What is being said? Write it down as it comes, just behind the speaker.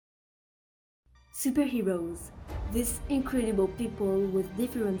Superheroes. These incredible people with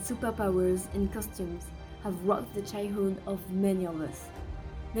different superpowers and costumes have rocked the childhood of many of us.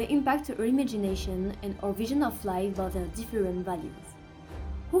 They impact our imagination and our vision of life by their different values.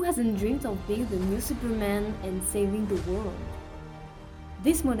 Who hasn't dreamed of being the new Superman and saving the world?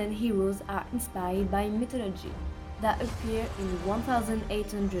 These modern heroes are inspired by mythology that appear in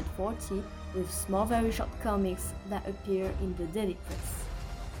 1840 with small very short comics that appear in the daily press.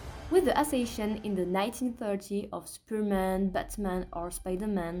 With the assassination in the 1930s of Superman, Batman or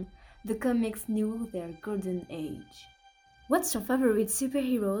Spider-Man, the comics knew their golden age. What's your favorite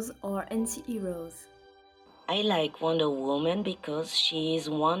superheroes or anti-heroes? I like Wonder Woman because she is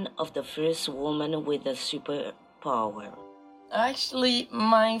one of the first women with a superpower. Actually,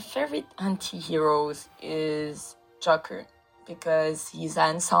 my favorite anti-heroes is Joker because he's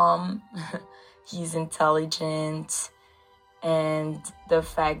handsome, he's intelligent, and the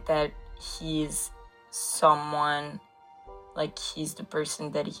fact that he's someone, like he's the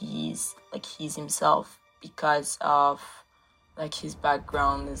person that he is, like he's himself because of like his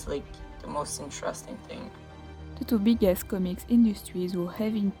background is like the most interesting thing. The two biggest comics industries who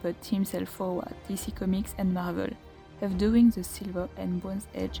have put himself forward, DC Comics and Marvel, have during the Silver and Bronze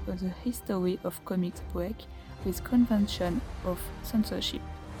Age of the history of comics break with convention of censorship.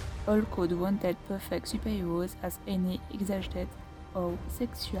 All code wanted perfect superheroes as any exaggerated or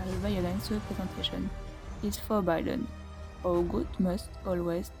sexual violence representation is forbidden, or good must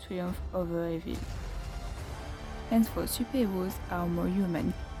always triumph over evil. Henceforth, superheroes are more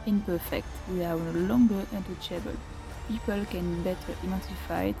human, imperfect, they are no longer untouchable. People can better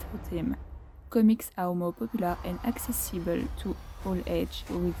identify with them. Comics are more popular and accessible to all ages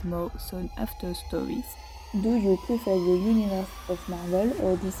with more sought-after stories. Do you prefer the universe of Marvel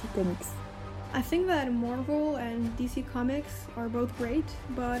or DC Comics? I think that Marvel and DC Comics are both great,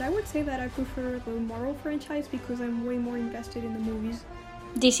 but I would say that I prefer the Marvel franchise because I'm way more invested in the movies.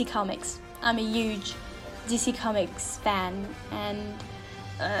 DC Comics. I'm a huge DC Comics fan, and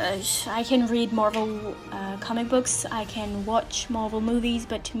I can read Marvel comic books, I can watch Marvel movies,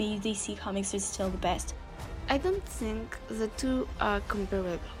 but to me DC Comics is still the best. I don't think the two are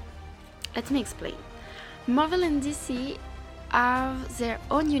comparable. Let me explain. Marvel and DC have their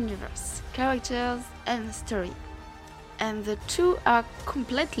own universe, characters and story, and the two are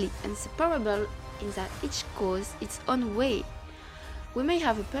completely inseparable in that each goes its own way. We may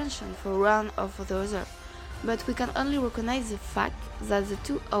have a penchant for one or for the other, but we can only recognize the fact that the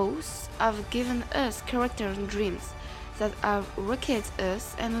two hosts have given us characters and dreams that have rocked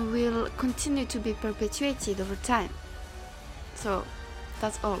us and will continue to be perpetuated over time. So,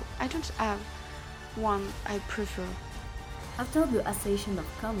 that's all. I don't have one I prefer. After the assassination of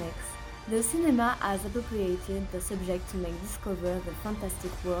comics, the cinema has appropriated the subject to make discover the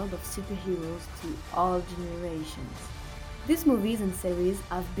fantastic world of superheroes to all generations. These movies and series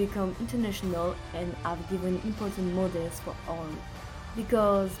have become international and have given important models for all,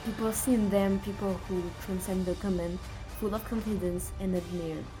 because people see in them people who transcend the common, full of confidence and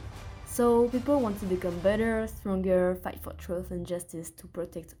admired. So people want to become better, stronger, fight for truth and justice to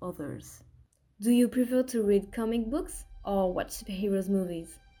protect others. Do you prefer to read comic books or watch superheroes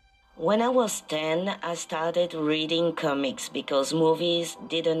movies? When I was 10, I started reading comics because movies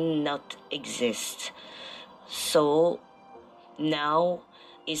did not exist. So now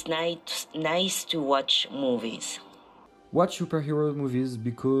it's nice to watch movies. Watch superhero movies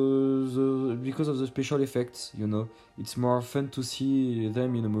because of the special effects, It's more fun to see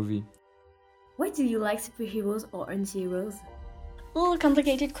them in a movie. Why do you like superheroes or anti-heroes? A little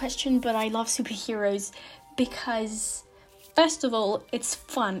complicated question, but I love superheroes because, first of all, it's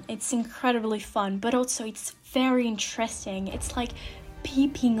fun. It's incredibly fun, but also it's very interesting. It's like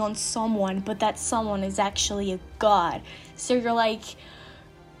peeping on someone, but that someone is actually a god. So you're like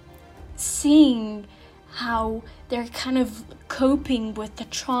seeing how they're kind of coping with the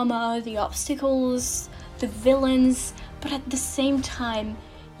trauma, the obstacles, the villains, but at the same time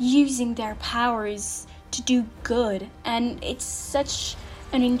using their powers to do good. And it's such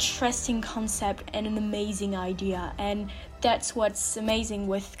an interesting concept and an amazing idea, and that's what's amazing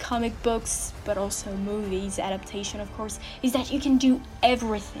with comic books, but also movies adaptation, of course, is that you can do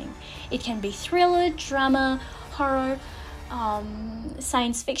everything. It can be thriller, drama, horror,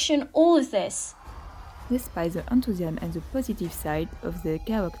 science fiction, all of this. Despite the enthusiasm and the positive side of the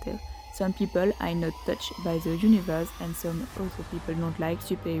character, some people are not touched by the universe and some also people don't like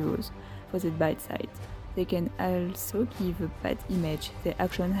superheroes for the bad side. They can also give a bad image, their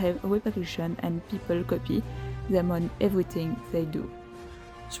actions have a repercussion and people copy them on everything they do.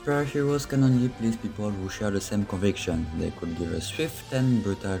 Superheroes can only please people who share the same conviction. They could give a swift and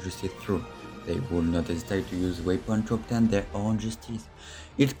brutal justice through, They would not hesitate to use weapons to obtain their own justice.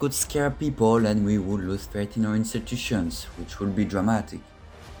 It could scare people and we would lose faith in our institutions, which would be dramatic.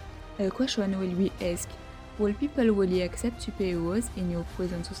 A question will be asked: will people really accept superheroes in your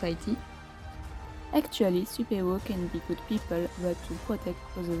present society? Actually, superheroes can be good people, but to protect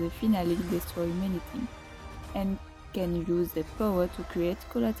others they finally destroy many things, and can use their power to create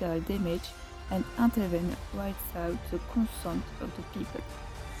collateral damage and intervene right out the consent of the people.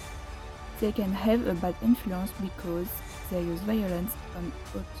 They can have a bad influence because they use violence on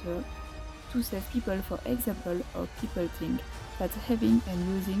others to save people. For example, or people think that having and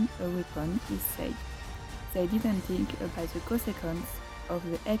using a weapon is safe. They didn't think about the consequence of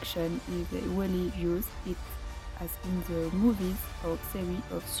the action if they really use it, as in the movies or series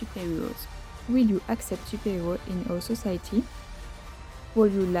of superheroes. Will you accept superheroes in our society?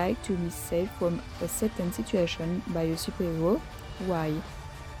 Would you like to be saved from a certain situation by a superhero? Why?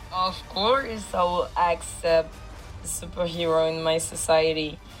 Of course, I will accept a superhero in my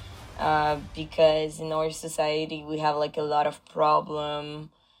society because in our society we have like a lot of problem,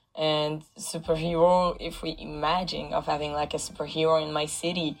 and superhero, if we imagine of having like a superhero in my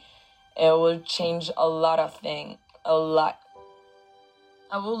city, it will change a lot of things, a lot.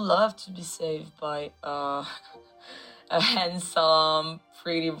 I would love to be saved by a handsome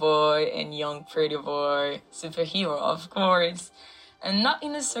pretty boy and young pretty boy superhero, of course. And not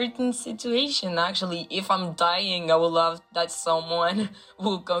in a certain situation, actually. If I'm dying, I would love that someone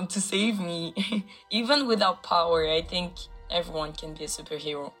will come to save me. Even without power, I think everyone can be a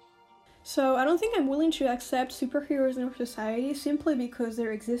superhero. So I don't think I'm willing to accept superheroes in our society simply because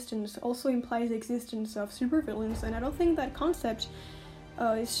their existence also implies the existence of supervillains, and I don't think that concept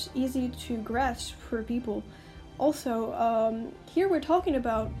is easy to grasp for people. Also, here we're talking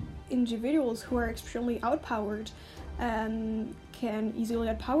about individuals who are extremely outpowered and can easily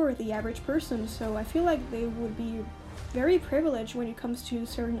outpower the average person, so I feel like they would be very privileged when it comes to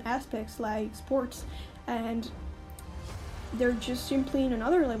certain aspects like sports, and they're just simply in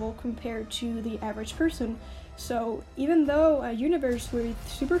another level compared to the average person. So even though a universe with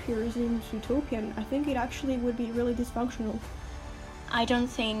superheroes is utopian, I think it actually would be really dysfunctional. I don't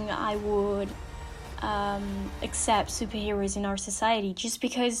think I would accept superheroes in our society, just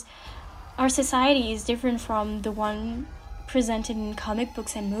because our society is different from the one presented in comic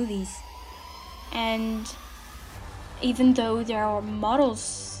books and movies. And even though there are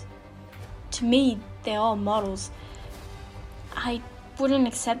models, to me, they're all models, I wouldn't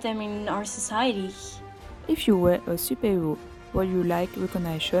accept them in our society. If you were a superhero, would you like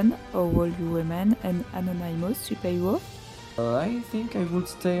recognition or would you remain an anonymous superhero? I think I would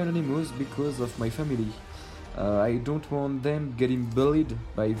stay anonymous because of my family. I don't want them getting bullied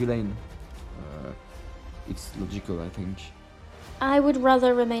by villain. It's logical, I think. I would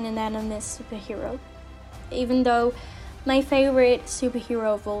rather remain an anonymous superhero, even though my favorite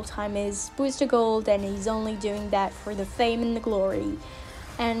superhero of all time is Booster Gold, and he's only doing that for the fame and the glory.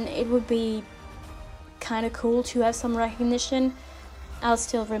 And it would be kind of cool to have some recognition. I'll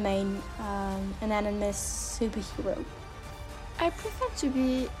still remain an anonymous superhero. I prefer to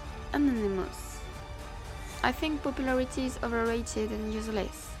be anonymous. I think popularity is overrated and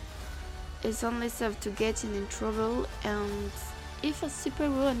useless. It's only served to get in trouble, and if a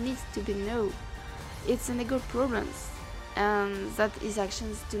superhero needs to be known, it's an ego problem, and that his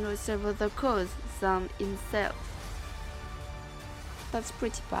actions do not serve other cause than himself. That's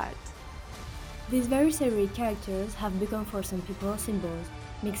pretty bad. These very serious characters have become for some people symbols,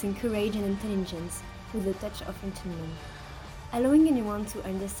 mixing courage and intelligence with a touch of entertainment, allowing anyone to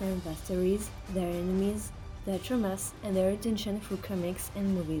understand their stories, their enemies, their traumas, and their attention through comics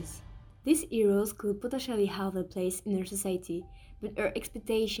and movies. These heroes could potentially have a place in our society, but our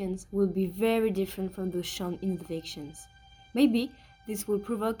expectations will be very different from those shown in the fictions. Maybe this will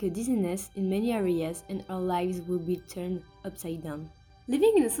provoke a dizziness in many areas and our lives will be turned upside down.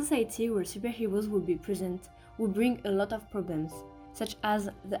 Living in a society where superheroes will be present will bring a lot of problems, such as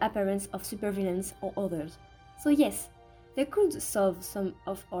the appearance of supervillains or others. So yes, they could solve some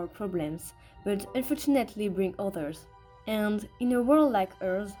of our problems, but unfortunately bring others. And in a world like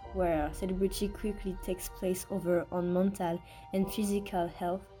ours, where celebrity quickly takes place over on mental and physical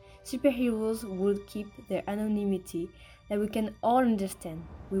health, superheroes would keep their anonymity that we can all understand.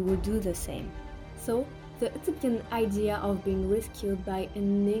 We would do the same. So, the utopian idea of being rescued by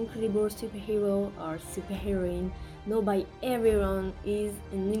an incredible superhero or superheroine known by everyone is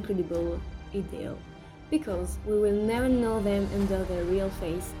an incredible ideal, because we will never know them under their real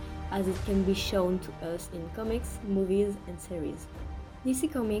face, as it can be shown to us in comics, movies, and series.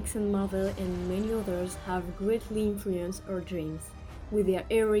 DC Comics and Marvel and many others have greatly influenced our dreams. with their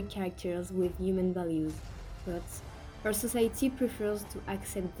heroic characters with human values, but our society prefers to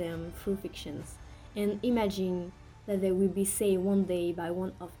accept them through fictions and imagine that they will be saved one day by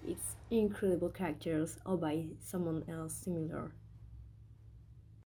one of its incredible characters or by someone else similar.